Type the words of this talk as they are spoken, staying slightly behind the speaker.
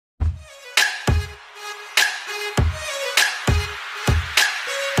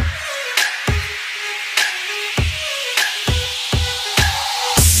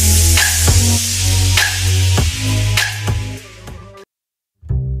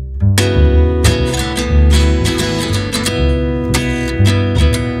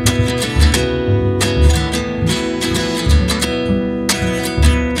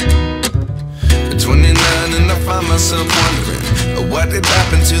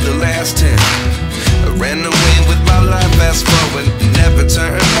the last 10. I ran away with my life, fast forward, never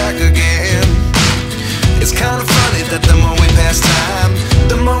turn back again. It's kinda funny that the more we pass time,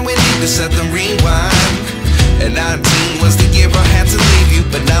 the more we need to set the rewind. And 19 was the year I had to leave you,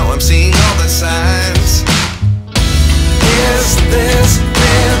 but now I'm seeing all the signs. Is this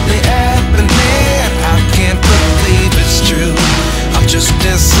really happening? I can't believe it's true. I'm just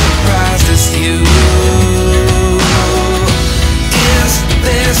as surprised as you. Is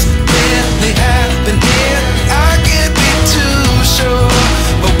this really happening? I can't be too sure,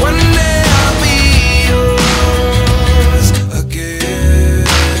 but one day I'll be yours again.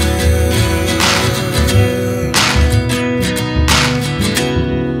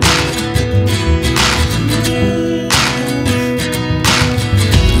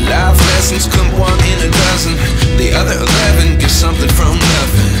 Life lessons come one in a dozen. The other 11 get something from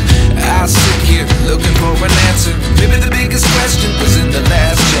nothing. I sit here looking for an answer. Maybe the biggest question was in the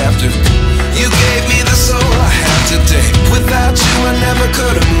last chapter. You gave me the soul I have today. Without you I never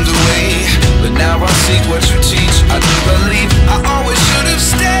could have moved away. But now I see what you teach. I do believe I always should have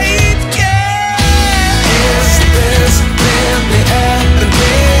stayed. Yeah. Is this really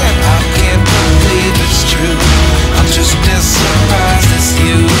happening? I can't believe it's true. I'm just as surprised as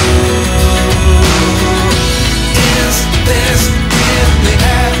you. Is this really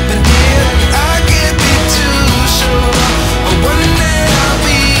happening? I can't be too sure, but one day I'll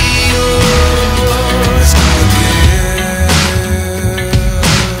be yours again.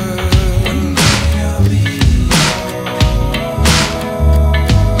 One day I'll be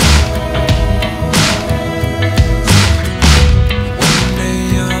One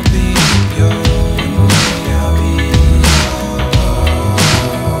day I'll be yours.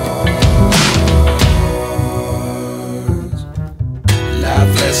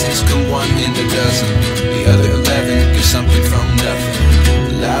 Life lessons come one in a dozen. The other 11 get something from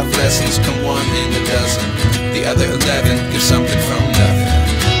nothing. Life lessons come one in a dozen. The other